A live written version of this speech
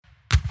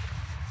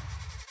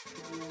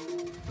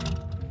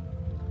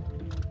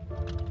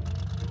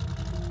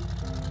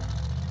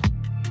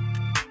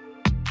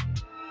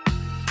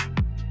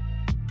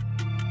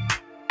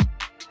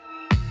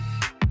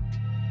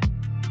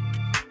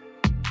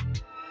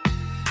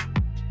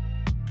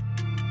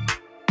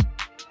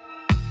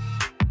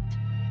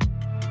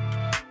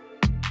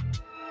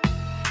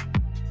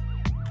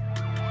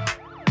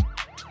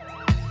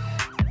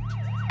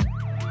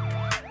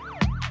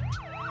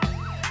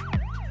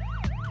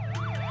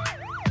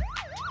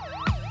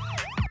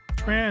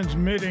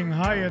Transmitting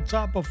high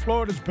atop of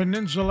Florida's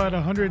peninsula at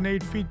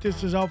 108 feet.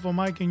 This is Alpha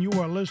Mike, and you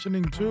are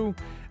listening to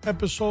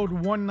episode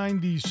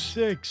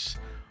 196.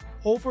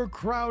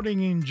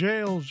 Overcrowding in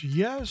jails,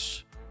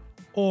 yes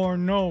or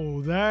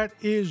no? That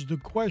is the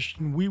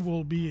question we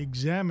will be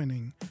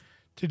examining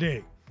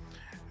today.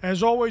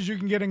 As always, you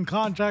can get in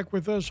contact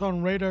with us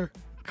on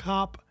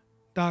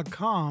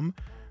RadarCop.com.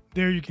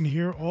 There you can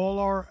hear all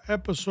our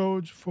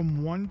episodes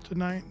from 1 to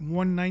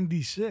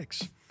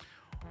 196.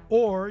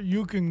 Or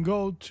you can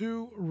go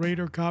to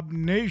Radar Cop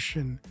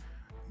Nation,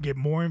 get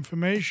more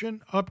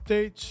information,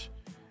 updates,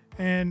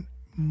 and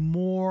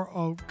more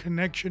of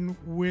connection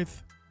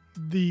with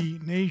the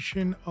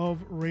nation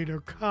of Radar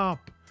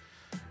Cop.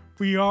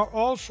 We are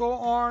also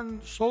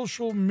on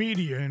social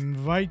media.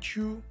 Invite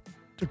you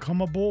to come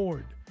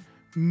aboard.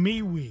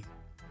 MeWe,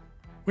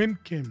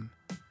 Wimpkin,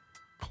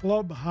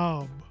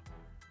 Clubhub,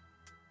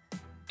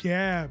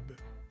 Gab,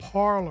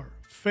 Parler,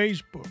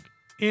 Facebook,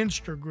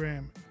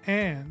 Instagram,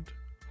 and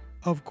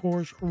of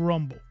course,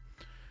 Rumble.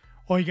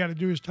 All you got to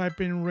do is type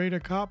in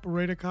Radar Cop,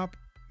 Radar Cop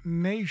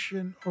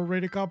Nation, or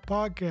Radar Cop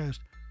Podcast.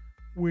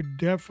 We're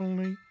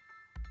definitely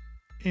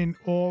in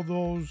all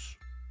those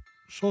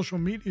social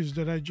medias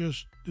that I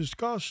just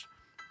discussed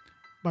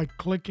by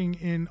clicking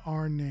in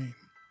our name.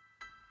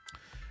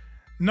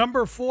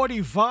 Number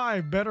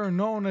 45, better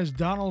known as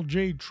Donald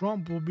J.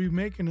 Trump, will be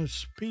making a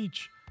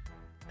speech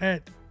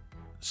at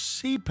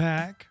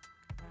CPAC,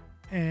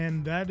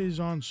 and that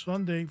is on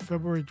Sunday,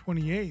 February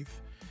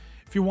 28th.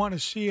 If you want to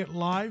see it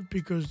live,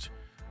 because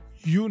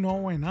you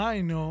know and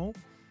I know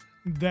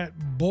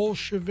that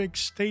Bolshevik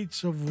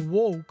states of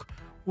woke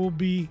will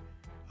be,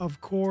 of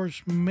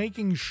course,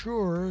 making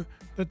sure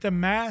that the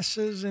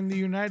masses in the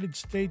United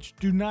States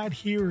do not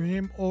hear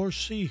him or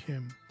see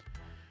him.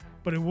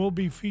 But it will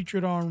be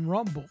featured on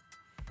Rumble.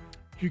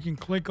 You can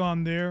click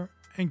on there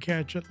and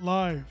catch it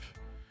live.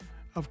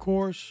 Of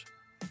course,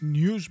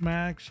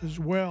 Newsmax as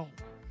well,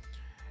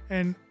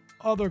 and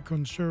other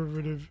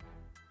conservative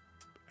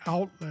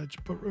outlets.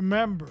 But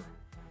remember,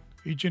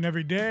 each and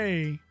every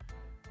day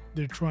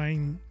they're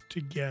trying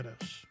to get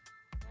us.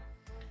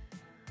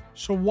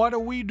 So what are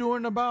we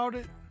doing about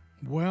it?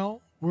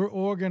 Well, we're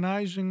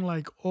organizing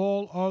like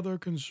all other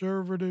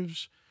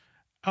conservatives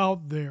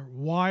out there.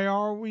 Why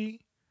are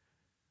we?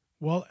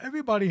 Well,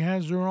 everybody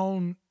has their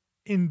own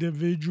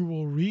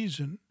individual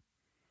reason.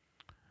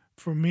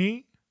 For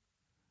me,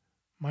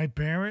 my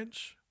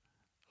parents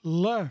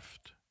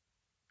left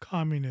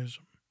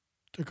communism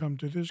to come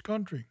to this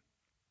country.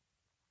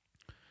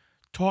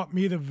 Taught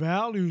me the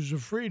values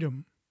of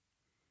freedom,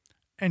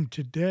 and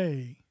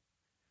today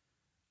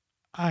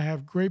I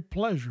have great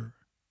pleasure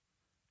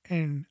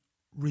in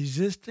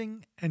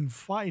resisting and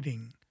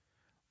fighting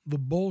the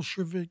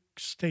Bolshevik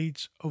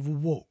states of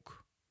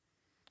woke.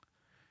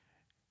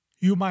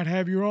 You might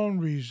have your own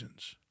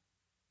reasons,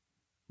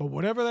 but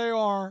whatever they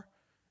are,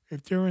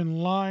 if they're in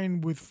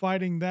line with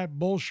fighting that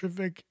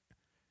Bolshevik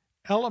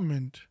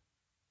element,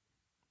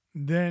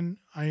 then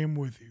I am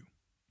with you.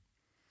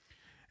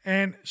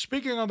 And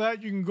speaking of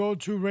that, you can go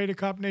to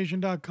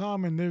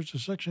RadarCopNation.com, and there's a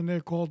section there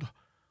called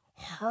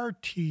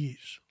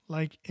Hearties,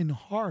 like in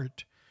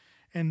heart.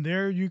 And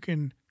there you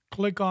can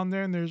click on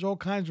there, and there's all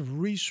kinds of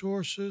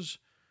resources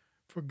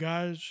for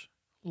guys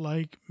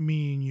like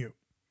me and you.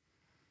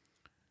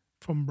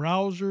 From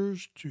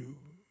browsers to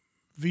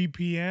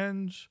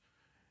VPNs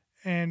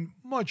and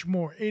much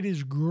more. It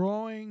is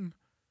growing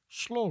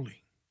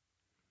slowly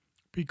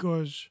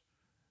because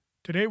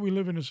today we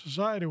live in a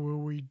society where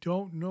we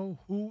don't know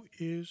who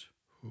is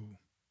who.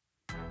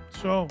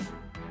 So,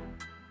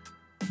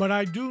 but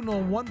I do know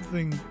one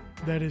thing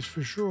that is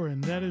for sure,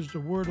 and that is the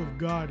Word of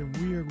God, and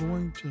we are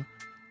going to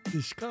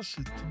discuss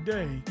it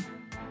today.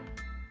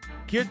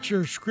 Get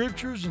your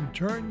scriptures and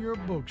turn your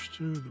books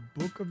to the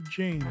book of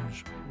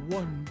James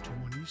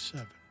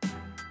 1:27.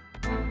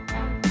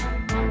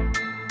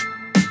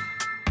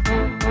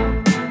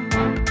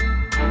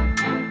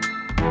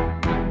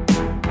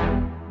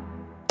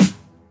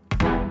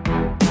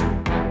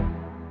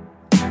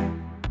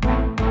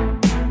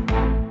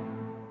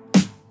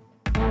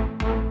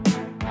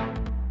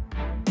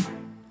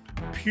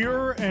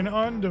 Pure and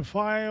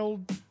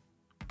undefiled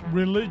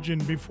religion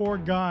before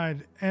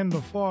God and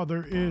the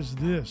Father is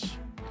this: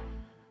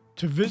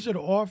 to visit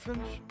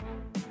orphans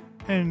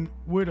and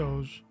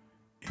widows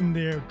in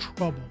their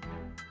trouble,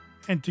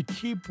 and to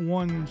keep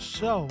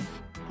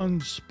oneself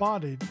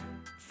unspotted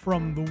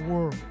from the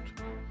world.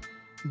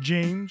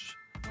 James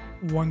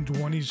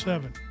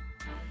 1:27.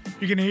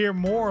 You can hear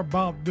more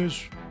about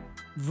this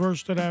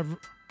verse that I've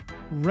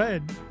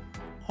read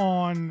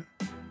on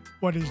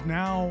what is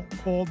now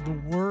called the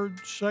Word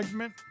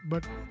segment,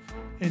 but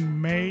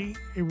in May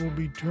it will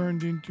be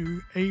turned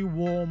into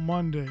AWOL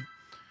Monday.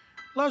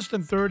 Less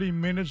than 30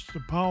 minutes,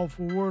 the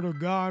powerful Word of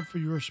God for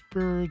your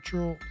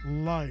spiritual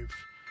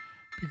life,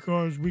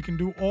 because we can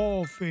do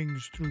all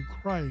things through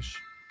Christ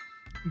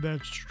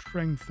that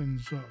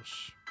strengthens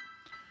us.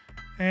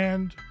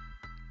 And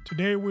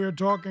today we are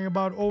talking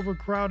about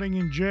overcrowding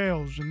in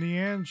jails, and the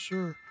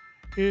answer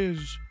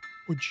is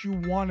what you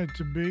want it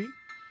to be,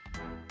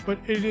 but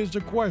it is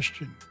a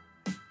question.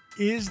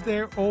 Is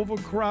there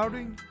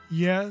overcrowding?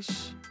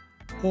 Yes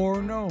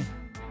or no?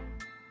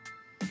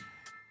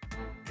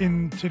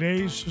 In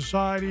today's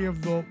society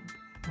of the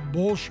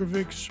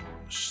Bolsheviks,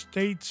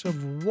 states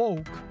of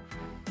woke,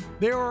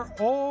 there are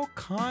all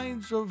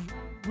kinds of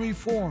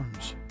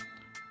reforms.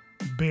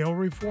 Bail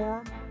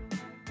reform,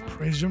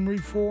 prison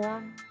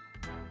reform,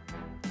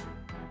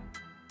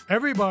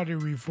 everybody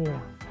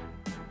reform.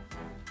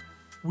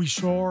 We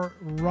saw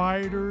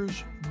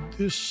rioters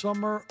this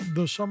summer,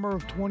 the summer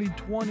of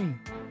 2020,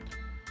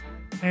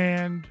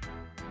 and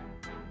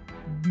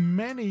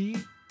many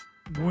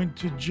went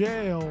to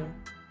jail,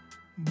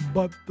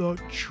 but the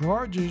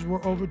charges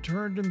were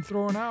overturned and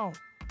thrown out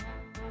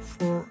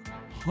for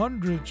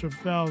hundreds of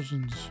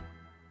thousands.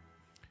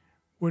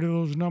 Where do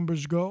those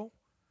numbers go?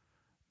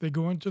 They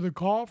go into the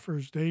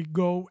coffers. They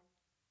go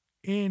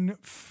in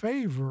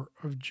favor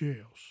of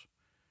jails.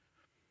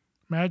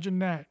 Imagine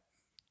that.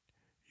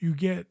 You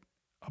get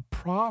a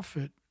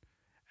profit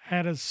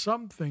out of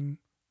something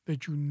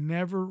that you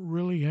never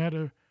really had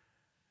an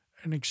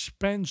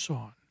expense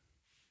on.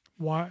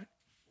 What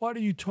are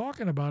you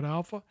talking about,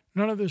 Alpha?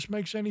 None of this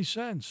makes any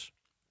sense.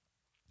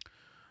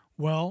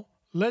 Well,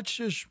 let's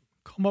just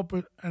come up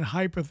with a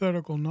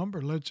hypothetical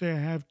number. Let's say I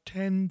have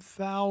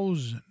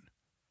 10,000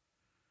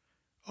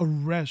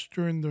 arrests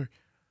during the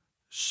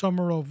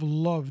Summer of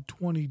Love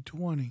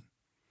 2020.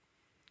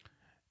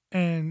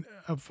 And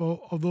of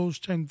those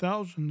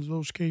 10,000,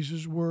 those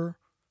cases were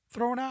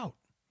thrown out.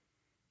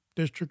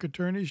 District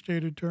attorneys,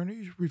 state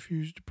attorneys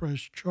refused to press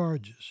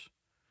charges.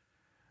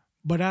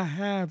 But I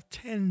have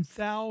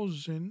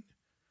 10,000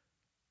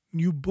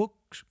 new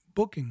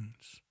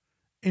bookings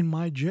in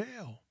my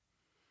jail.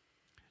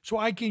 So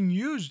I can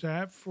use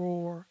that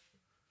for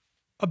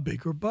a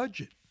bigger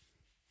budget.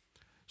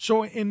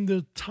 So in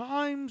the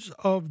times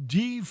of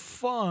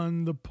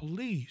defund the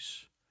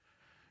police,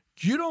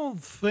 you don't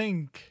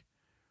think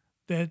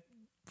that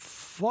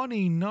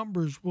funny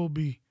numbers will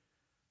be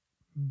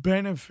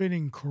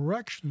benefiting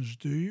corrections,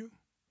 do you?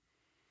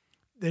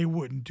 They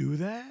wouldn't do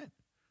that.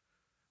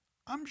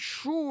 I'm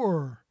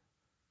sure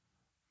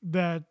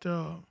that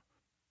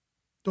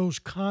those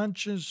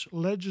conscious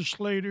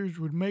legislators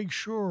would make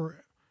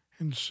sure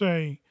and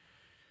say,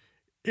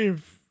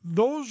 if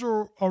those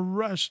are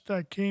arrests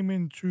that came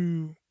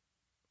into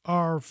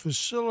our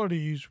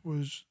facilities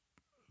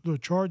the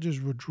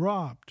charges were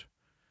dropped,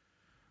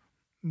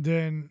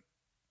 then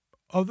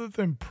other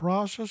than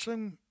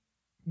processing,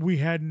 we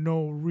had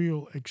no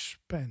real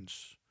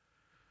expense.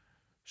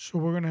 So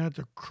we're going to have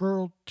to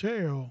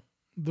curtail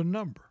the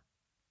number.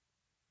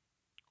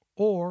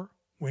 Or,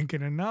 wink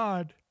and a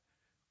nod,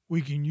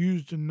 we can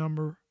use the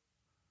number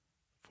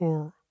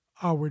for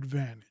our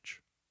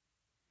advantage.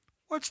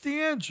 What's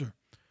the answer?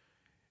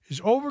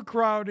 Is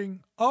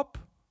overcrowding up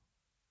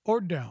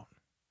or down?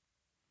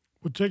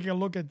 We'll take a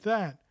look at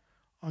that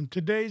on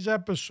today's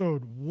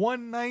episode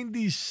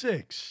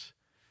 196.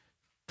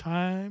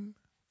 Time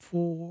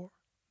for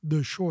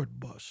the short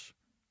bus.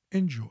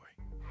 Enjoy.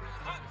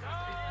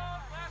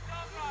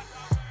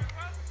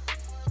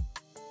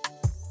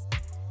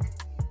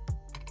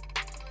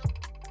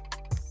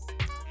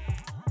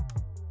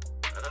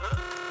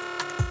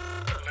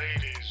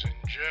 Ladies and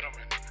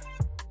gentlemen,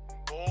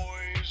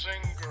 boys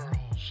and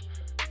girls,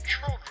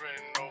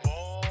 children of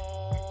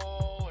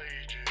all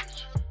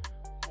ages,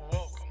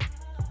 welcome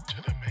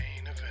to the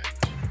main event.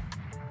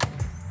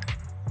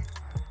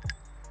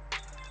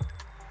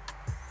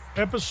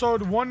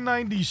 Episode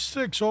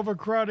 196,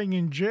 Overcrowding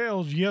in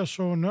Jails, yes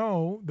or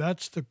no?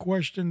 That's the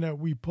question that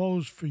we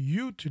pose for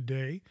you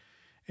today.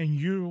 And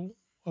you,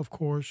 of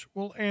course,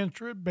 will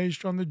answer it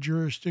based on the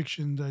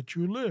jurisdiction that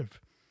you live.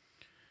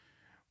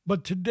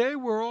 But today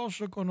we're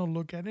also going to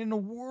look at, in a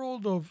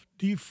world of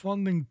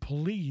defunding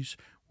police,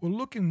 we're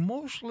looking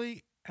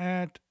mostly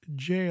at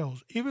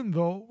jails, even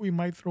though we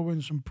might throw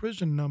in some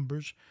prison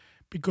numbers,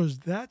 because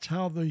that's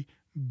how the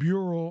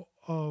Bureau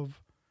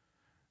of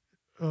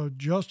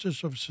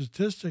Justice of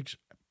Statistics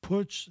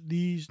puts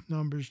these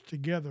numbers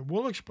together.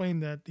 We'll explain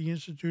that. The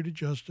Institute of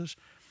Justice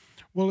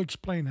will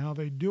explain how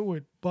they do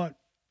it. But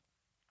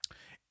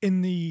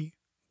in the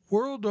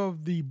world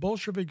of the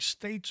Bolshevik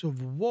states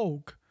of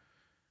woke,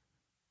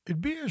 it'd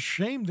be a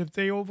shame if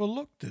they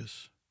overlooked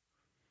this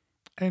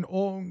and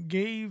all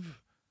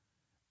gave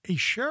a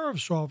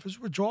sheriff's office,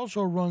 which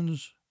also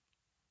runs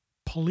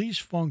police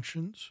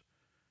functions,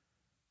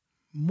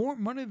 more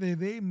money than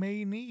they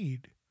may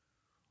need.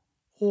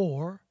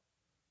 Or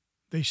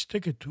they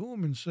stick it to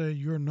them and say,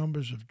 your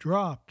numbers have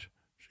dropped,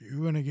 so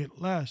you're going to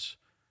get less,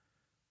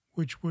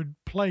 which would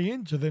play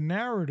into the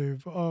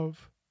narrative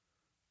of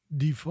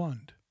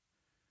defund.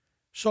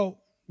 So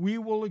we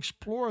will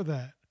explore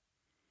that.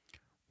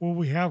 Will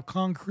we have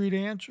concrete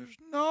answers?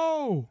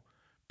 No,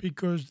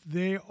 because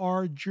there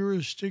are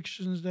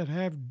jurisdictions that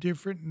have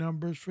different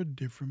numbers for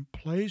different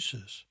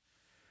places.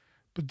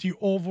 But the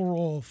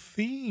overall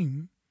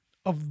theme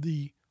of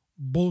the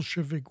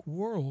Bolshevik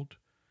world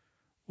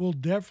will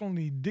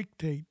definitely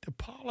dictate the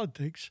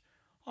politics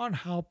on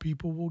how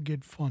people will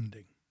get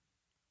funding.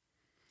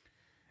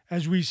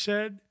 As we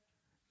said,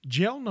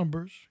 jail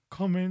numbers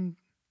come in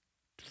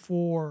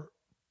for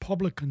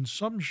public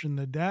consumption,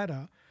 the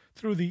data,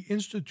 through the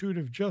Institute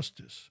of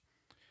Justice.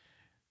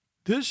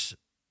 This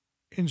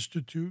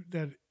institute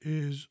that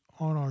is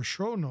on our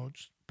show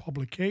notes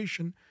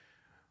publication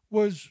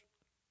was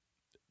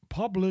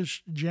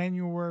published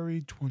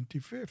January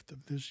 25th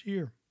of this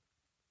year.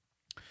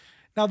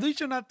 Now, these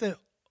are not the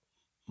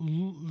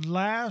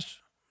last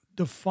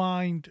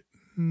defined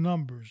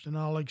numbers, and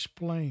I'll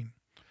explain.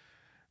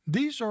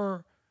 These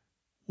are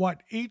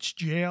what each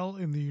jail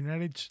in the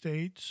United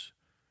States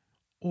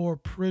or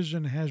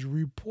prison has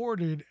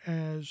reported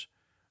as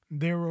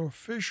their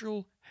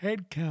official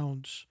head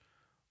counts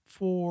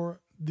for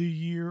the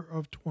year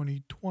of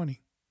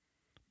 2020,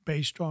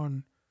 based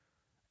on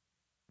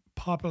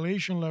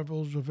population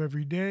levels of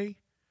every day,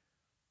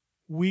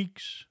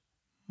 weeks,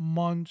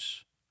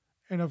 months,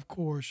 and of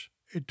course,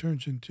 it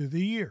turns into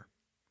the year.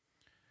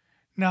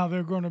 Now,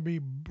 there are going to be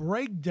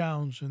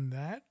breakdowns in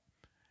that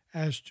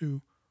as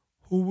to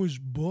who was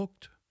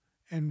booked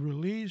and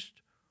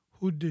released,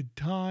 who did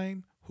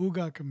time, who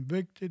got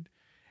convicted,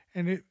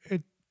 and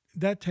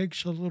that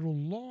takes a little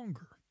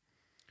longer.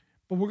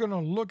 But we're going to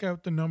look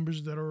at the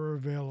numbers that are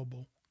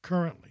available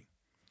currently.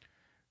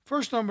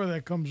 First number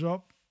that comes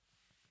up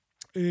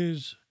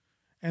is,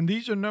 and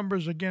these are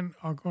numbers, again,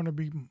 are going to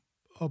be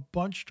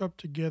bunched up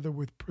together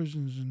with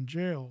prisons and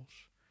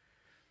jails,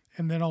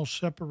 and then I'll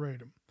separate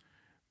them.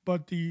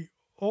 But the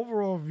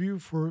overall view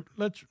for,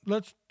 let's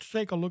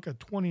take a look at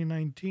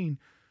 2019.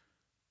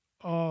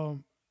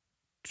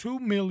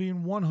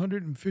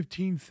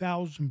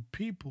 2,115,000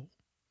 people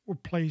were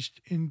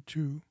placed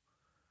into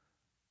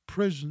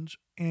prisons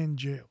and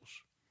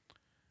jails.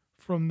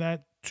 From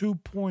that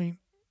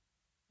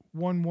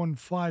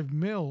 2.115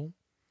 mil,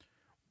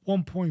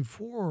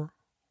 1.4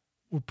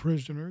 were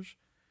prisoners,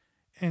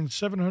 and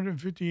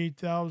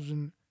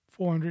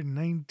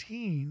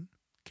 758,419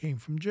 came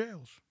from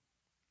jails.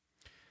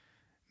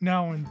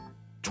 Now in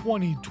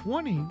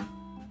 2020,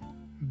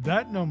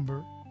 that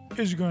number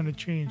is going to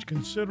change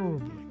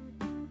considerably.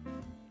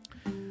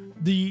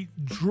 The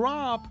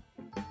drop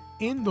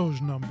in those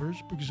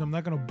numbers, because I'm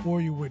not going to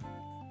bore you with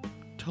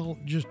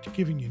just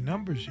giving you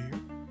numbers here,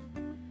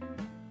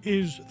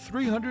 is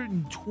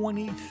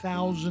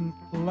 320,000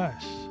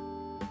 less.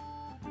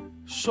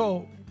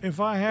 So if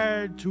I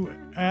had to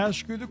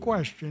ask you the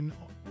question,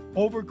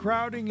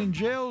 overcrowding in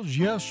jails,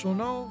 yes or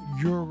no,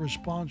 your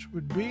response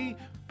would be,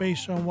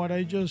 based on what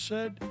I just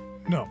said,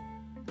 no.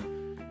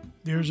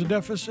 There's a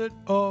deficit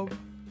of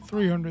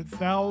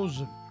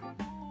 300,000.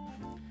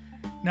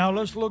 Now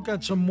let's look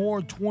at some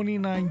more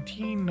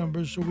 2019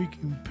 numbers so we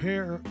can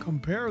compare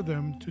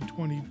them to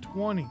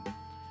 2020.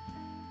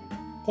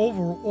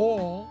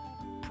 Overall,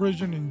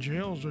 prison and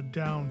jails are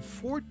down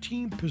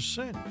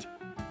 14%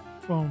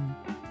 from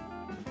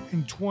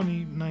in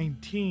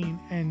 2019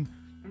 and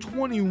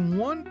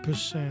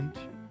 21%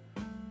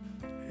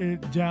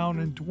 down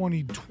in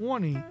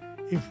 2020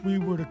 if we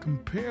were to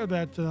compare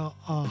that to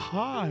a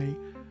high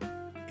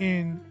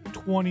in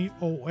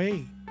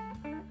 2008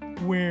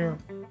 where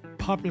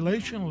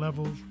population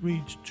levels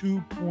reached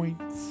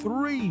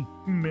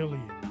 2.3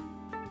 million.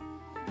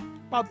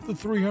 About the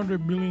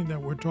 300 million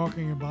that we're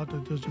talking about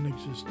that doesn't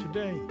exist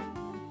today.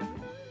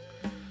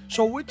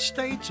 So which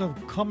states are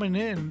coming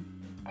in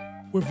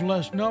with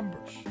less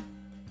numbers?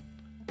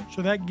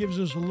 So that gives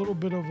us a little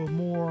bit of a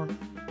more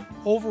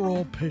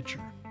overall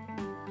picture.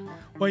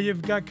 Well,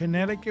 you've got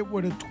Connecticut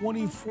with a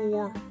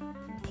 24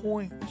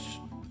 points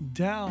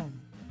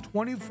down,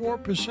 24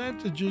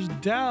 percentages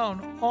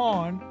down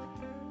on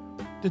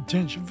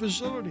detention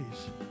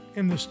facilities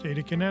in the state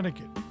of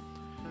Connecticut.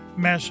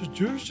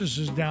 Massachusetts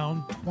is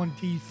down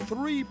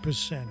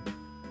 23%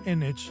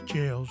 in its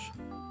jails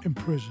and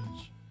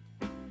prisons.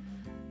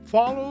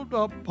 Followed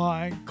up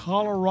by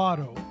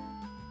Colorado,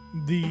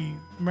 the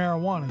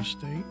marijuana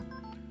state,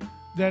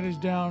 that is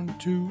down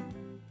to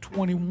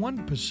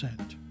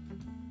 21%.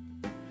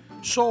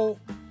 So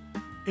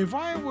if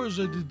I was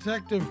a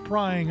detective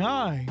prying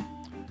eye,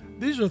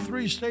 these are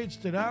three states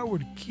that I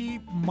would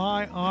keep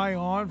my eye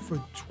on for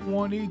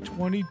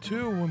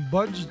 2022 when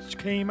budgets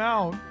came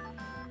out.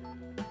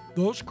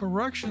 Those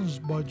corrections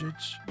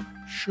budgets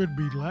should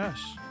be less.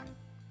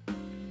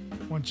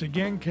 Once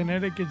again,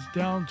 Connecticut's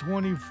down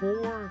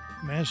 24,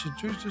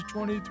 Massachusetts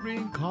 23,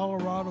 and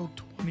Colorado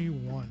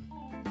 21.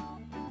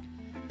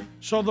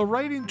 So the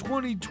rate in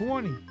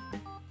 2020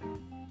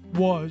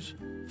 was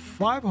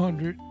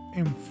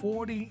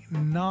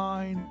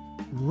 549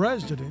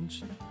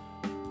 residents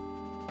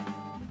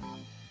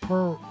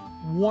per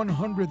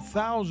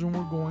 100,000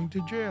 were going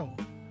to jail.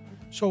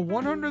 So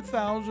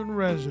 100,000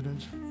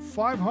 residents,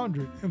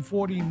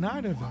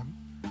 549 of them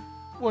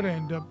would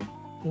end up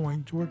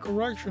going to a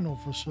correctional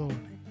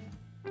facility.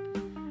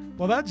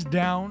 Well, that's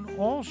down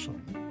also,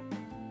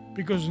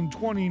 because in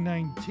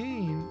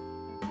 2019,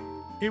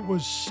 it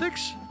was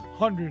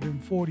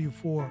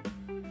 644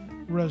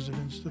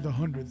 residents to the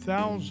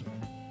 100,000.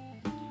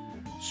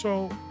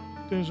 So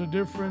there's a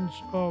difference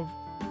of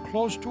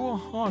close to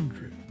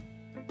 100.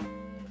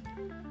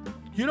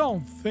 You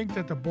don't think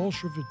that the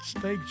Bolshevik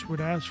states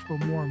would ask for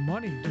more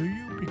money, do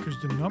you? Because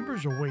the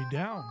numbers are way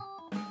down.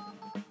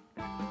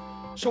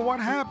 So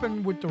what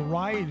happened with the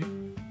riot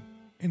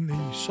in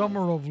the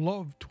Summer of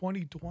Love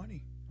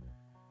 2020,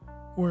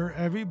 where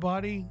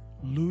everybody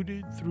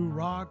looted, threw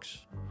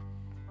rocks,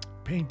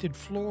 painted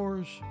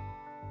floors,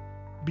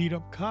 beat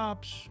up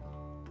cops,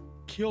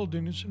 killed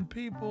innocent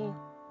people,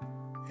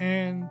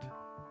 and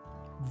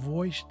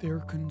voiced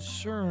their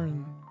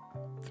concern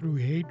through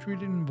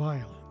hatred and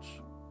violence?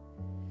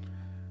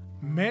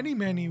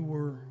 Many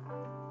were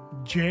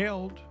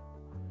jailed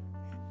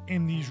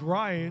in these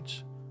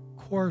riots.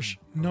 Of course,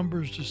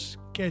 numbers are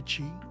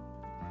sketchy.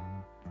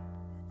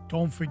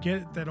 Don't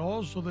forget that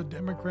also the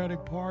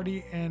Democratic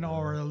Party and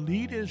our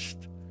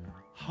elitist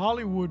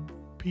Hollywood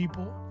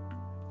people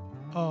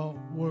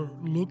were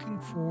looking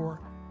for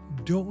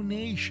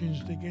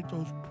donations to get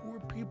those poor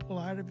people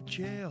out of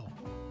jail.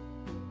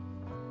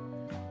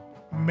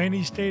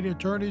 Many state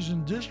attorneys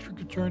and district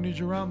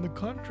attorneys around the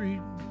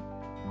country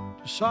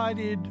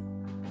decided,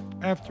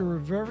 after a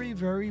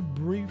very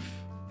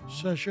brief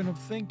session of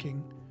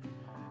thinking,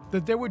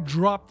 that they would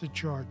drop the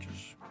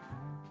charges.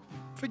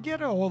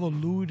 Forget all the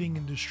looting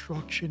and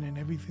destruction and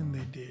everything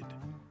they did.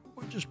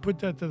 We'll just put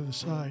that to the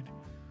side.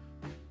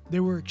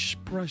 They were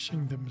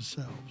expressing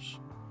themselves.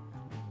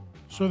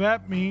 So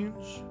that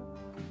means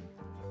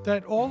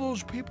that all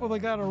those people that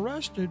got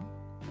arrested,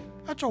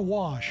 that's a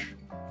wash.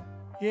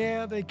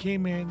 Yeah, they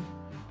came in.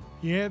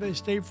 Yeah, they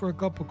stayed for a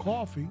cup of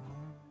coffee.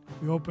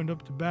 We opened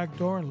up the back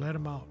door and let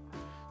them out.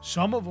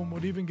 Some of them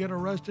would even get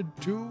arrested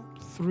 2,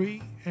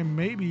 3, and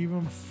maybe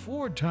even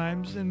 4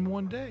 times in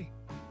one day.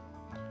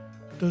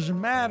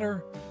 Doesn't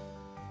matter.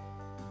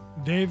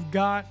 They've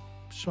got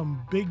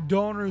some big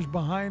donors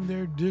behind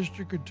their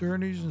district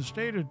attorneys and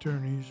state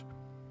attorneys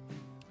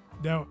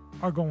that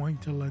are going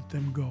to let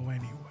them go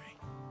anyway.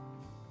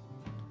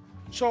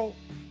 So,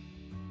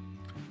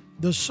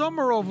 the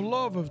Summer of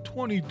Love of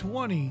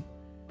 2020,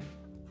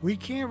 we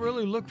can't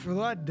really look for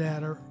that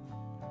data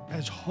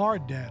as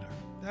hard data.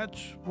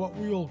 That's what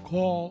we'll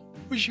call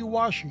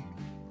wishy-washy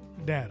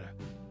data.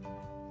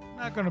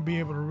 Not going to be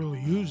able to really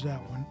use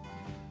that one.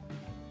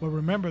 But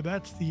remember,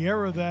 that's the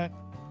era that,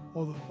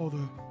 or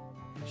the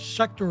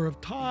sector of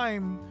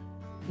time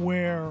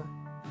where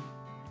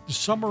the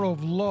Summer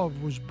of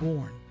Love was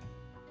born.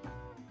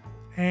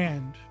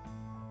 And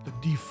the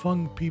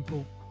defunct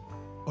people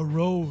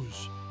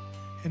arose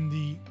and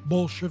the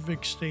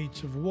Bolshevik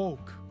states have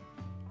woke.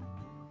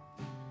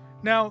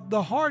 Now,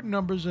 the hard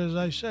numbers, as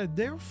I said,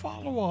 they'll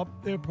follow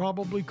up. They'll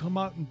probably come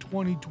out in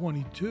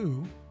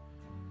 2022.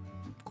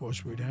 Of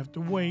course, we'd have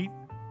to wait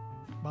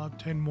about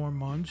 10 more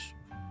months.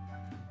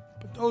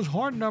 But those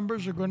hard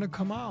numbers are going to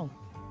come out.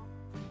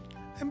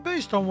 And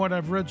based on what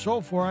I've read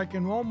so far, I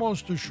can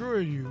almost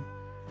assure you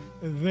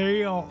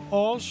they are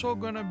also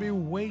going to be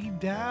way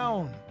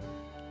down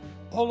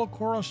all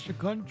across the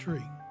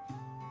country.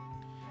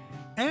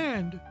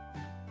 And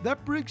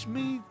that brings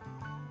me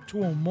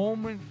to a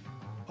moment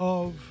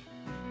of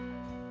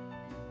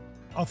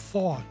a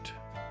thought,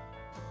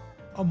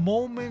 a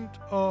moment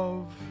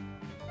of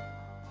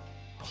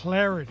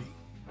clarity,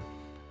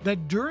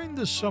 that during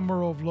the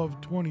Summer of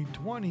Love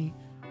 2020,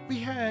 we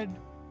had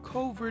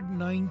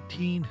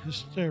COVID-19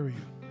 hysteria.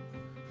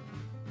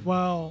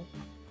 While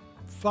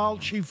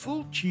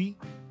Fulci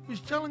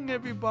is telling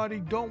everybody,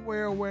 don't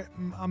wear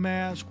a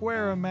mask,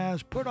 wear a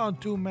mask, put on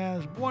 2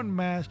 masks, 1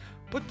 mask,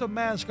 put the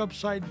mask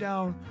upside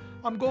down.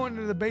 I'm going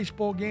to the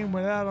baseball game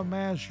without a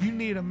mask. You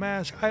need a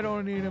mask. I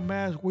don't need a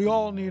mask. We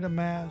all need a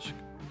mask.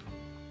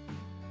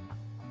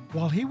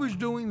 While he was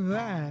doing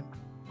that,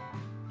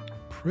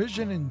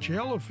 prison and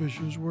jail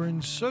officials were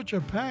in such a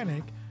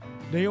panic,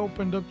 they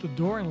opened up the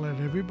door and let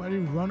everybody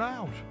run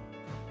out.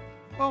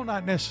 Well,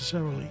 not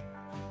necessarily,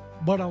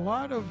 but a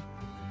lot of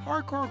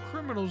hardcore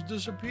criminals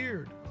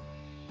disappeared.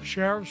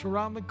 Sheriffs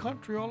around the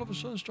country all of a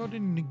sudden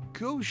started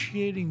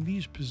negotiating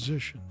these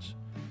positions.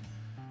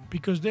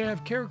 Because they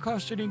have care,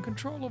 custody, and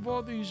control of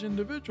all these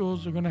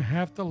individuals, they're going to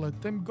have to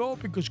let them go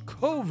because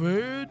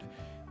COVID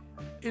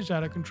is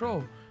out of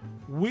control.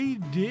 We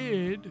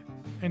did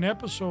an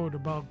episode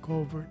about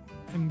COVID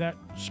in that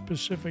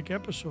specific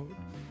episode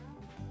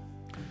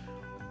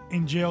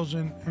in jails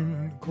and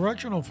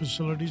correctional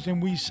facilities,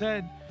 and we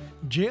said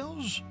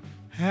jails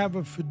have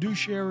a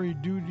fiduciary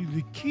duty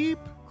to keep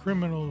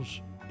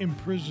criminals in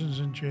prisons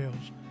and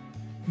jails,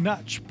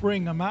 not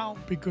spring them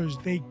out because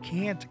they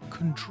can't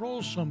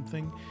control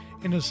something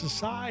in a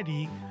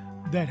society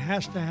that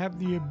has to have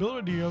the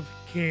ability of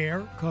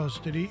care,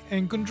 custody,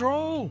 and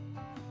control.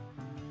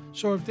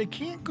 So if they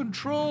can't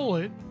control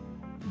it,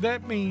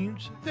 that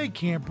means they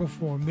can't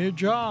perform their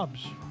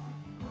jobs.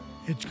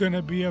 It's going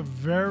to be a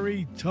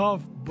very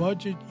tough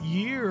budget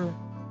year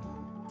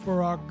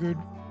for our good,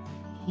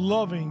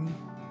 loving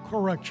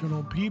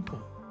correctional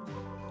people.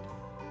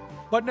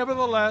 But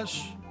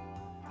nevertheless,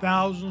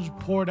 thousands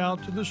poured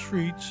out to the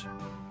streets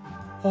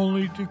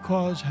only to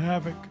cause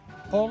havoc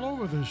all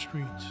over the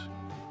streets.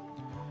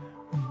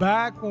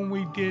 Back when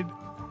we did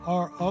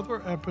our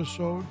other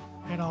episode,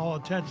 and I'll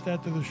attach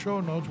that to the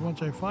show notes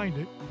once I find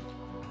it,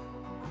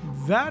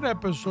 that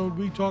episode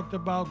we talked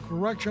about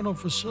correctional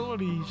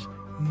facilities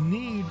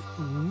need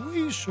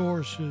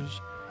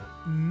resources,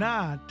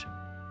 not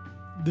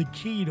the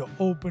key to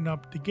open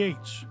up the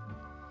gates.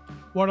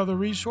 What are the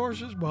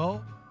resources?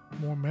 Well,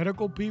 more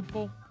medical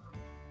people,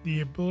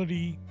 the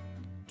ability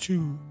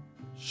to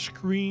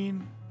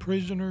screen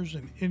prisoners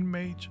and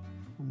inmates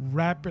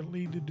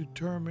rapidly to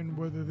determine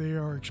whether they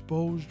are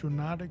exposed or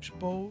not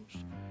exposed,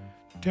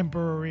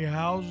 temporary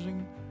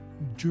housing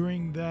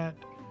during that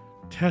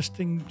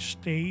testing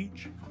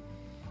stage,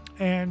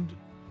 and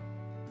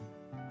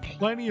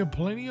plenty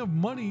of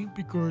money,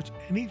 because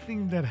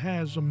anything that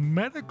has a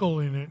medical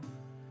in it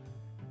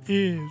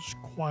is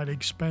quite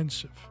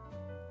expensive.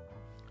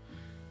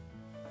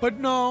 But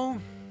no,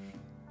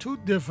 too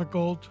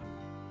difficult.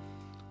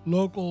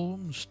 Local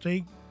and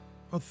state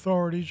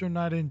authorities are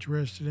not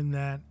interested in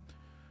that.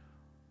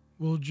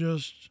 We'll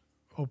just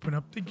open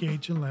up the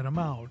gates and let them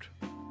out.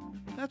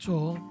 That's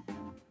all.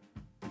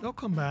 They'll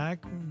come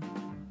back.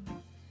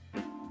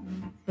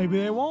 Maybe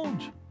they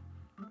won't.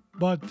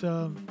 But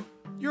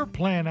your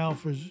plan,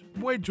 Alpha, is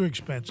way too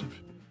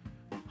expensive.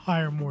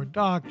 Hire more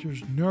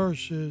doctors,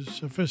 nurses,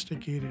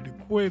 sophisticated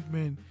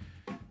equipment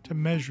to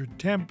measure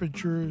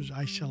temperatures,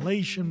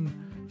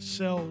 isolation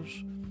cells,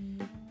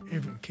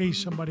 if in case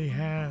somebody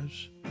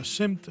has a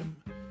symptom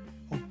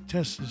or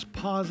test is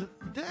positive.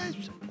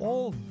 That's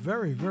all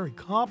very, very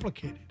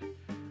complicated.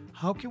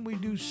 How can we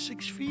do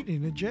 6 feet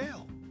in a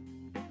jail?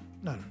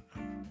 No.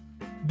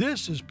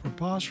 This is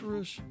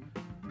preposterous.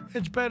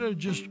 It's better to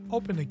just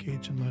open the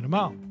gates and let them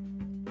out.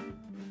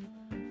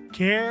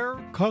 Care,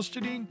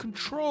 custody, and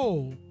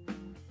control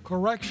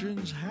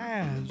corrections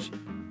has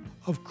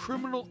of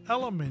criminal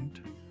element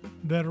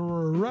that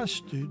are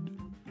arrested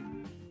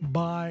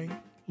by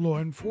law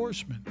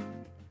enforcement.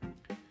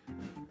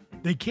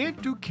 They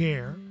can't do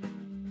care.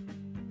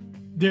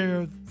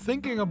 They're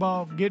thinking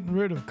about getting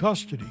rid of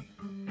custody.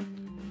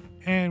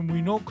 And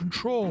we know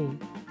control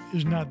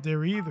is not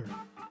there either.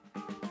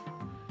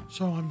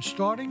 So I'm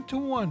starting to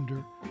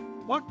wonder,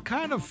 what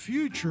kind of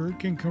future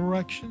can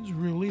corrections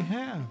really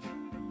have?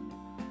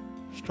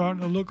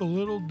 Starting to look a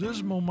little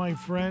dismal, my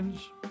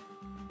friends.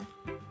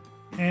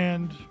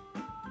 And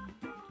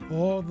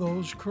all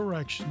those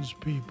corrections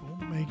people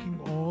making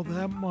all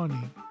that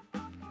money,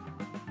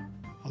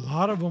 a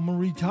lot of them are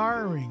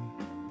retiring.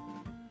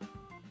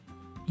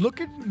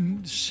 Look at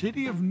the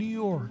city of New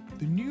York,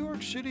 the New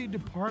York City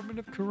Department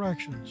of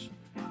Corrections,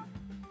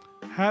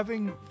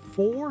 having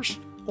forced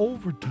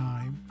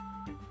overtime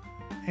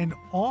and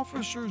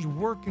officers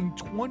working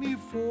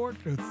 24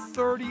 to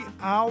 30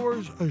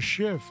 hours a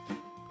shift.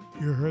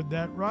 You heard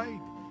that right.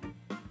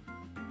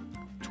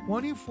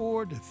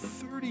 24 to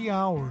 30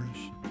 hours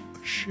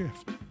a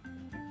shift.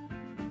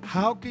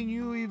 How can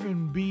you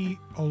even be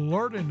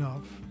alert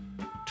enough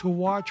to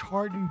watch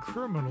hardened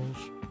criminals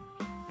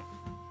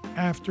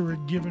after a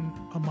given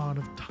amount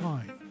of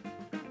time?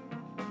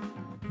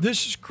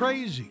 This is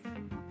crazy,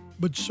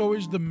 but so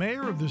is the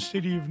mayor of the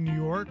city of New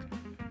York,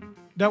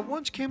 that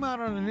once came out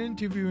on an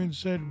interview and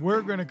said,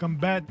 we're going to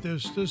combat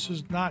this, this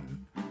is not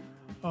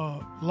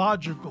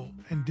logical,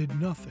 and did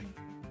nothing.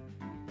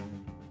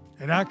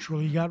 It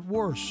actually got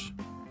worse.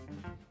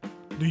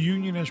 The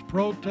unionists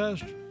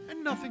protest,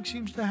 and nothing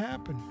seems to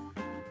happen.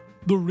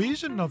 The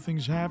reason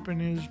nothing's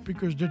happened is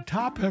because they're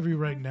top heavy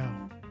right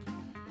now.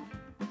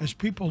 As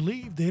people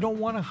leave, they don't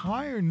want to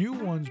hire new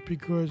ones,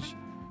 because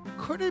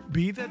could it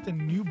be that the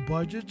new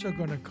budgets are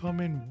going to come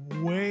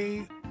in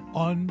way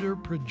under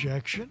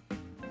projection?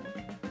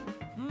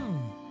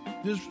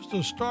 This was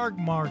the stock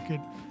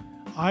market.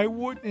 I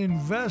wouldn't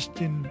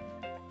invest in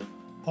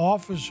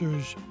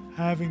officers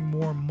having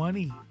more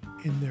money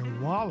in their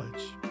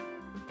wallets.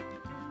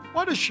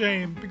 What a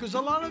shame, because a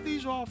lot of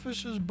these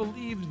officers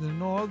believed in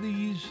all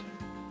these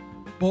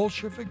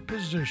Bolshevik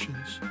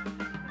positions.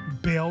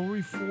 Bail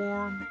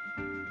reform,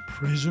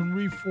 prison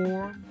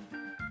reform.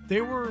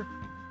 They were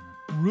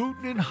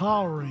rooting and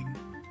hollering,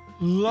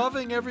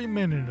 loving every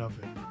minute of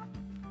it.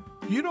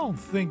 You don't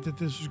think that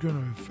this is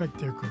going to affect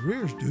their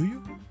careers, do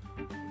you?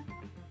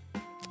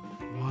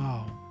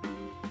 Wow.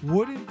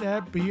 Wouldn't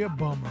that be a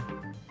bummer?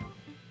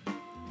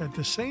 That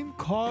the same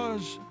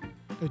cause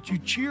that you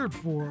cheered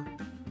for,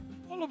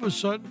 all of a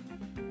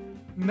sudden,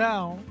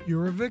 now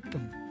you're a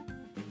victim.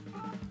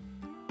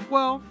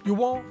 Well, you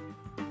won't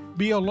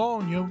be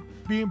alone. You'll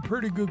be in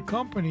pretty good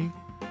company,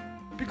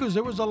 because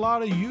there was a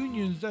lot of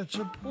unions that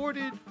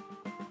supported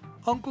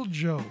Uncle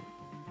Joe,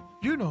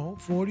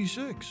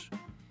 46.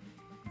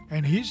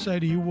 And he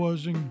said he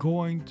wasn't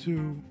going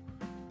to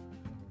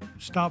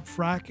stop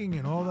fracking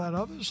and all that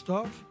other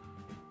stuff,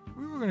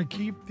 we were going to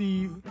keep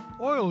the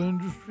oil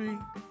industry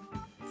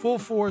full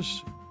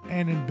force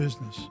and in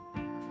business.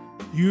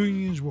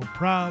 Unions were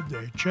proud.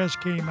 Their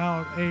chest came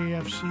out,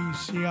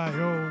 AFC,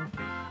 CIO,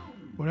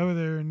 whatever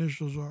their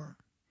initials are.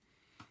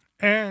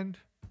 And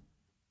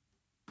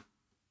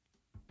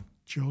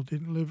Joe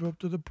didn't live up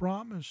to the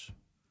promise.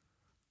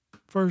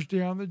 First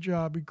day on the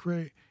job,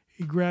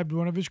 he grabbed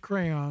one of his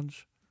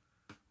crayons,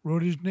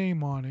 wrote his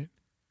name on it.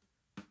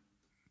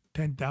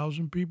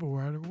 10,000 people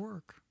were out of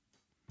work.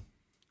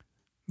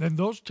 Then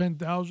those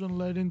 10,000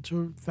 led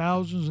into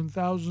thousands and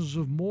thousands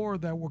of more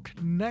that were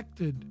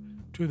connected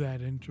to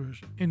that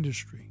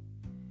industry.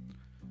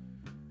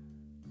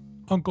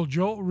 Uncle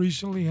Joe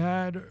recently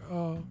had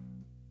a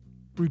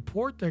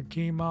report that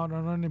came out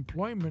on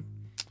unemployment.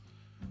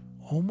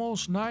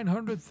 Almost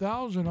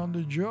 900,000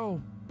 under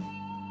Joe.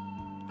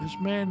 This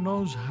man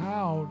knows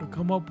how to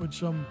come up with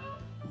some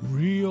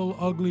real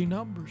ugly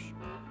numbers.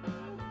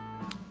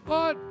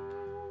 But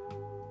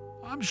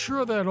I'm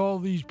sure that all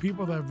these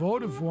people that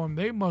voted for him,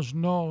 they must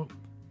know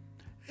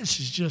this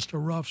is just a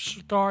rough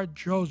start.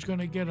 Joe's going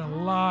to get a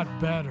lot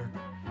better.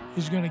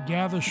 He's going to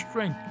gather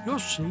strength. You'll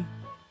see.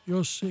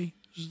 You'll see.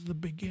 This is the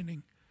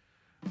beginning.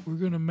 We're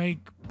going to make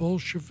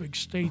Bolshevik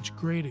states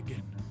great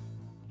again.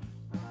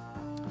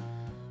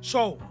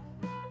 So,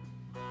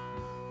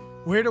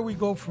 where do we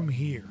go from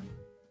here?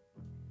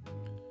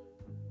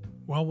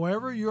 Well,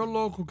 wherever your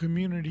local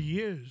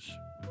community is,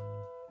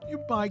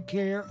 you might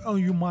care or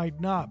you might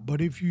not,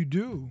 but if you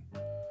do,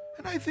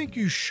 and I think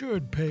you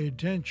should pay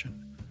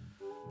attention,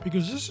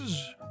 because this is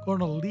going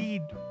to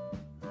lead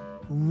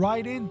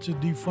right into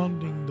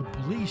defunding the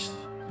police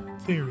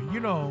theory. You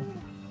know,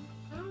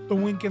 the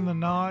wink and the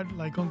nod,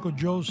 like Uncle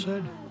Joe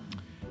said.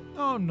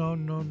 No,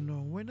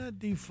 we're not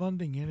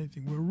defunding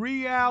anything. We're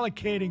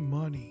reallocating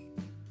money.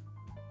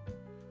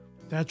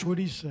 That's what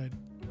he said.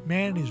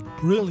 Man is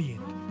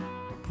brilliant,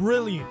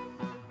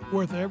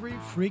 worth every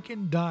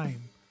freaking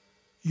dime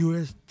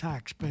U.S.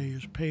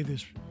 taxpayers pay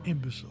this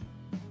imbecile.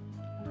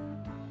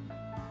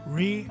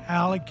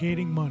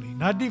 Reallocating money,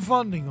 not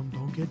defunding them.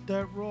 Don't get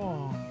that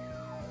wrong,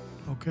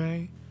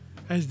 okay?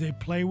 As they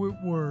play with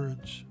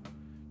words,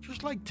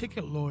 just like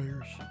ticket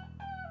lawyers.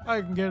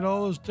 I can get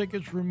all those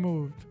tickets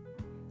removed.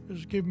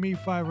 Just give me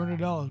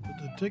 $500,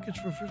 but the tickets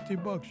for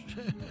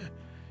 $50.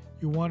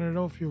 You want it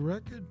off your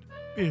record?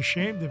 Be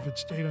ashamed if it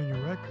stayed on your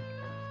record.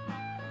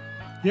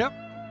 Yep,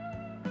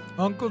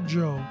 Uncle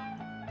Joe,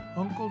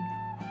 Uncle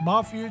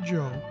Mafia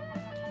Joe,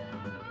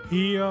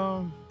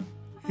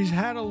 he's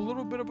had a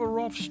little bit of a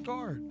rough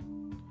start.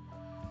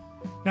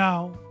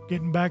 Now,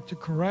 getting back to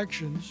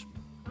corrections,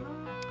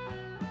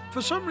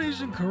 for some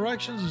reason,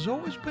 corrections has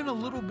always been a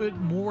little bit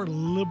more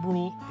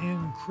liberal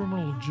in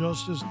criminal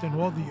justice than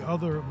all the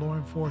other law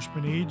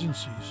enforcement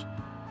agencies.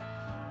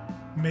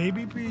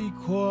 Maybe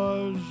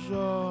because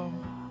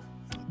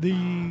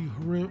the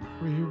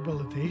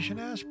rehabilitation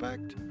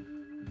aspect,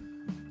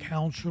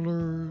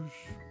 counselors,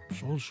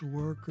 social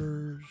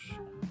workers,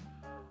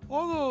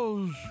 all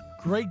those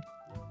great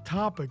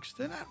topics,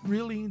 they're not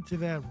really into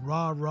that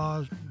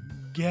rah-rah,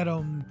 get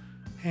them,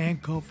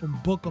 handcuff them,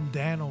 book them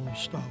down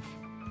stuff.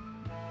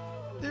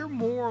 They're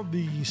more of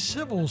the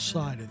civil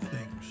side of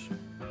things.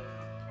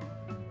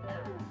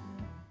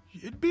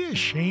 It'd be a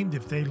shame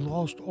if they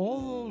lost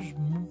all those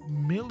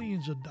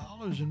millions of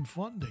dollars in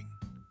funding.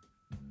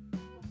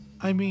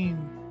 I mean,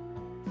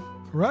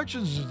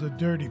 corrections is a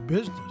dirty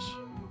business.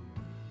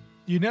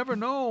 You never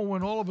know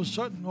when all of a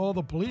sudden all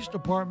the police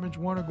departments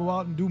want to go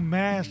out and do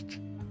masked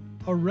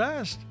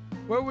arrest.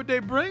 Where would they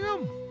bring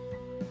them?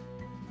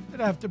 They'd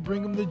have to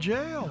bring them to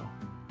jail.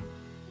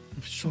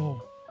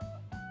 So,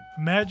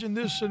 imagine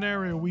this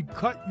scenario. We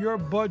cut your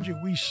budget.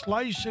 We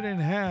slice it in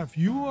half.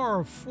 You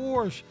are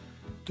forced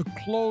to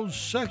close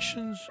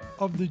sections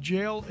of the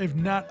jail, if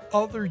not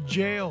other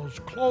jails.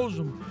 Close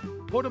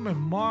them. Put them in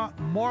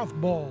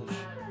mothballs.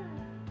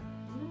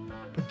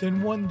 But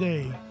then one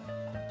day,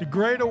 the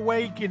Great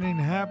Awakening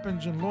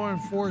happens in law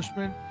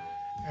enforcement,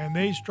 and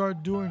they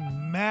start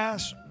doing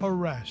mass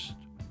arrest.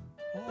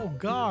 Oh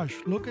gosh,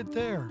 look at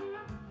there.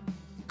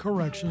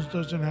 Corrections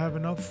doesn't have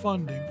enough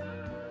funding.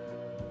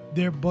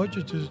 Their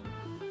budgets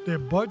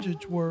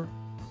were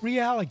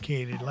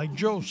reallocated, like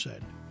Joe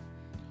said.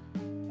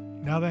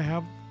 Now they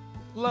have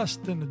less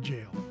than a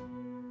jail.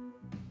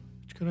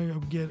 It's going to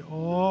get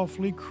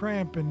awfully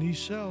cramped in these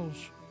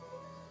cells.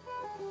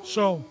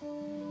 So,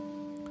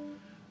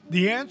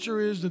 the answer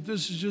is that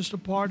this is just a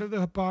part of the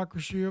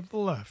hypocrisy of the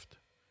left.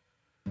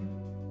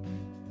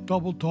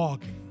 Double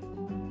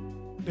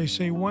talking. They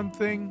say one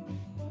thing,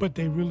 but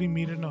they really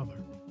mean another.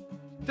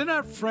 They're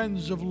not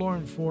friends of law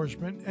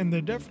enforcement, and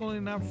they're definitely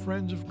not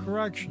friends of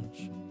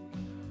corrections.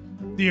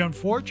 The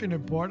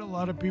unfortunate part, a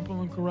lot of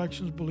people in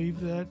corrections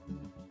believe that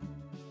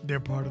they're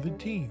part of the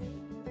team.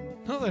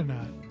 No, they're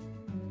not.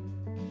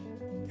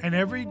 And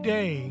every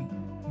day,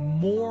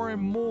 more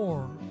and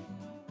more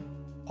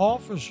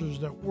officers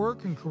that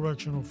work in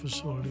correctional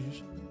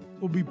facilities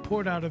will be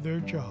put out of their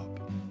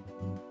job.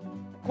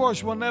 Of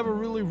course, we'll never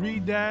really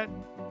read that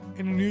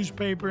in a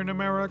newspaper in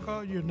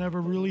America. You'd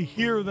never really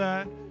hear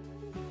that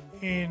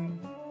in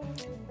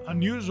a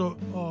news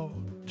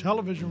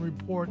television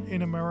report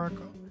in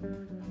America,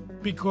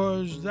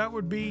 because that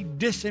would be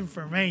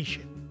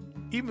disinformation.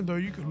 Even though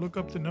you could look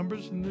up the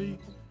numbers in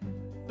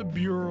the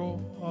Bureau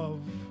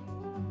of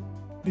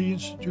the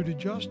Institute of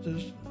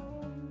Justice,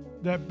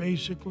 that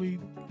basically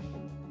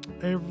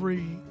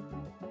every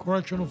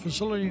correctional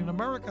facility in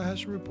America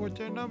has to report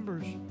their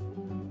numbers.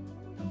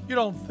 You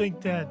don't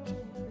think that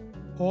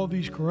all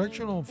these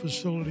correctional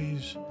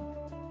facilities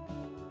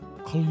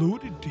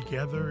colluded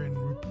together in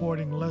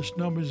reporting less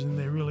numbers than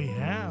they really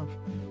have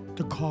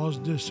to cause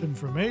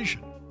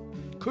disinformation?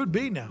 Could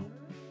be now.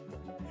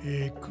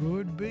 It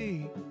could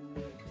be.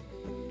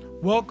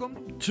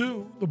 Welcome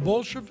to the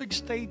Bolshevik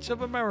States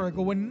of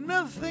America, where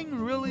nothing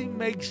really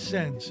makes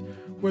sense,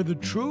 where the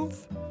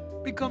truth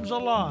becomes a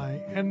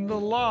lie and the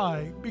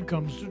lie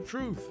becomes the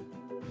truth.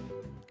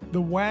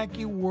 The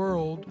wacky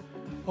world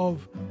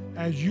of,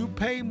 as you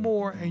pay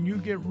more and you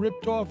get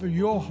ripped off of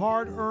your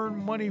hard-earned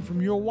money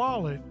from your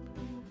wallet,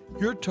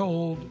 you're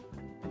told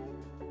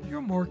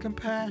you're more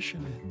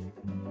compassionate,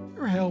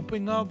 you're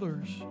helping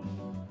others,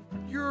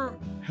 you're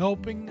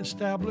helping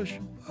establish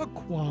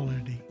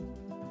equality,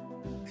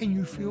 and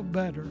you feel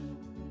better.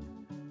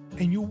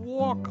 And you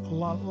walk a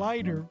lot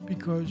lighter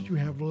because you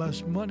have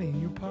less money in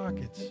your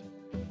pockets.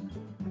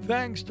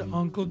 Thanks to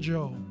Uncle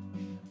Joe,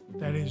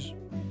 that is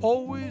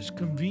always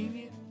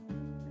convenient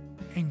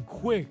and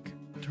quick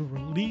to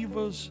relieve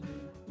us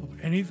of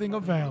anything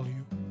of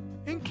value,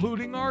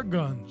 including our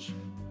guns.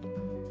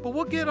 But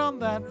we'll get on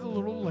that a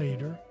little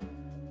later.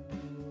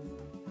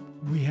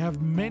 We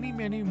have many,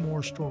 many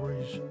more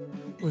stories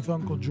with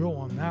Uncle Joe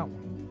on that one.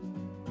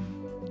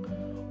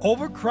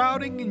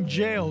 Overcrowding in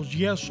jails,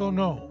 yes or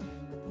no?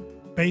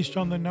 Based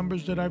on the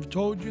numbers that I've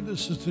told you, the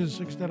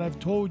statistics that I've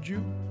told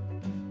you,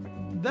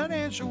 that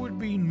answer would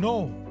be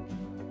no.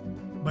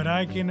 But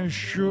I can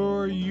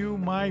assure you,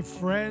 my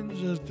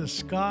friends, as the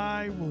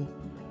sky will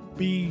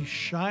be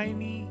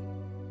shiny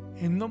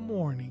in the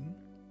morning,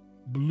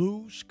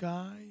 blue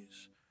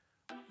skies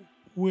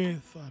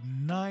with a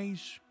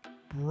nice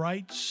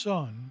bright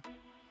sun,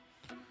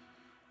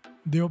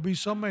 there'll be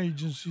some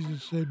agencies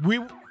that said, we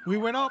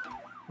went up,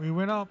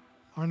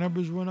 our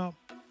numbers went up,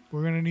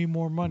 we're going to need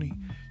more money.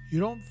 You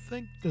don't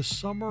think the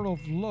summer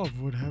of love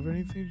would have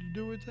anything to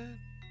do with that?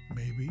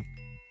 Maybe,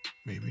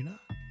 maybe not.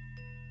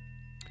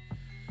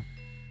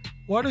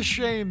 What a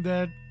shame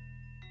that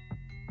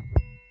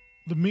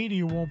the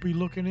media won't be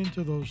looking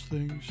into those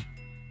things.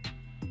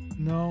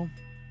 No,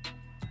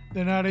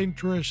 they're not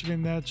interested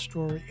in that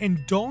story.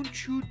 And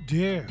don't you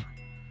dare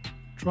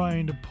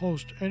trying to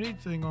post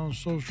anything on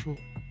social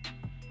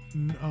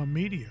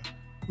media.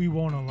 We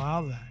won't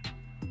allow that.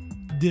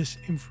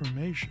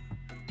 Disinformation.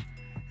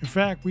 In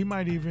fact, we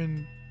might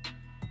even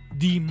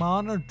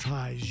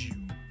demonetize you.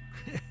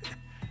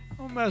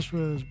 Don't mess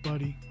with us,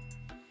 buddy.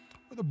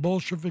 We're the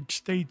Bolshevik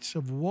States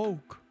of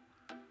woke.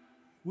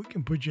 We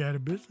can put you out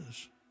of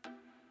business.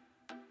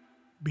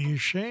 Be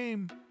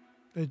ashamed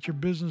that your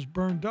business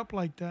burned up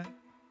like that.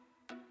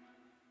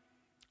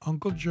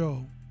 Uncle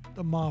Joe,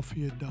 the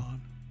Mafia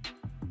Don.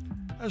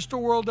 That's the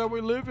world that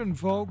we live in,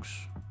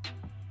 folks.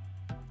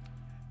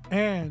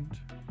 And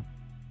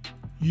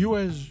you,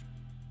 as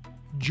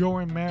Joe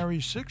and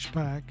Mary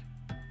Six-Pack,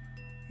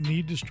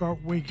 need to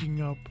start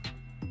waking up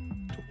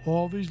to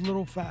all these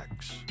little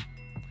facts.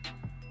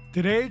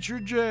 Today it's your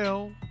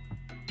jail,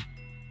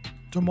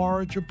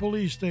 tomorrow it's your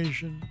police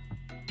station,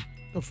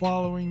 the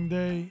following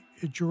day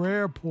it's your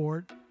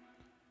airport,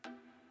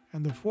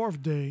 and the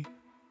fourth day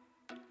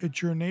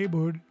it's your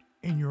neighborhood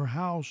in your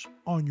house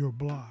on your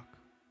block.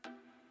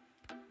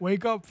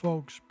 Wake up,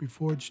 folks,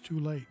 before it's too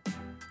late.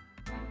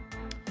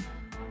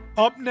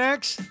 Up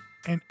next,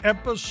 an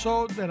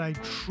episode that I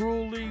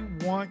truly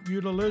want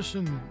you to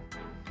listen.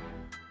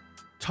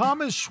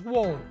 Thomas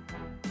Sowell,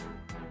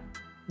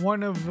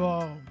 one of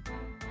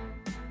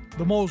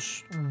the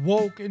most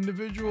woke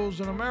individuals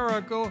in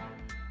America,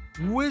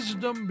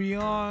 wisdom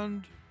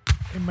beyond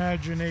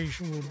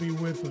imagination, will be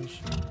with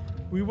us.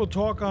 We will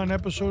talk on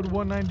episode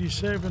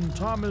 197,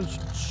 Thomas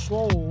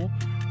Sowell,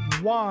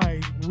 why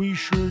we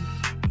should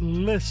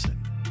listen.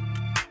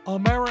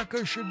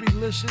 America should be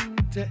listening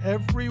to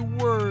every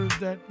word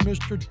that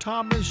Mr.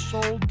 Thomas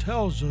Sowell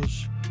tells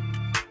us,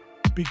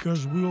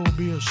 because we will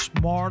be a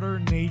smarter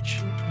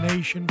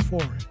nation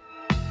for it.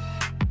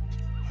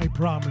 I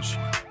promise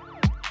you.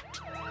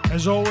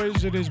 As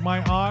always, it is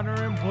my honor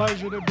and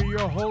pleasure to be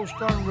your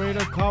host on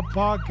Radar Cop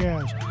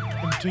Podcast.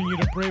 Continue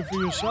to pray for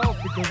yourself,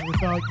 because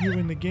without you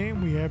in the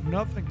game, we have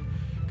nothing.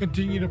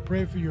 Continue to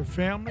pray for your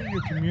family,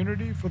 your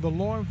community, for the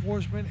law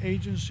enforcement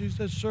agencies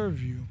that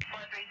serve you.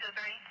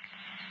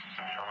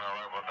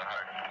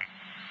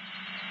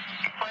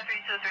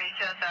 4323,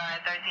 just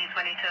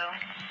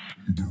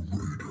 1322. The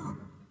Radar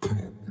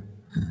Cop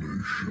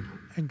Nation.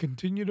 And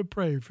continue to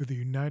pray for the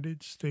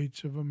United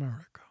States of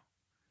America.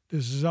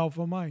 This is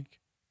Alpha Mike,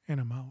 and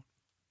I'm out.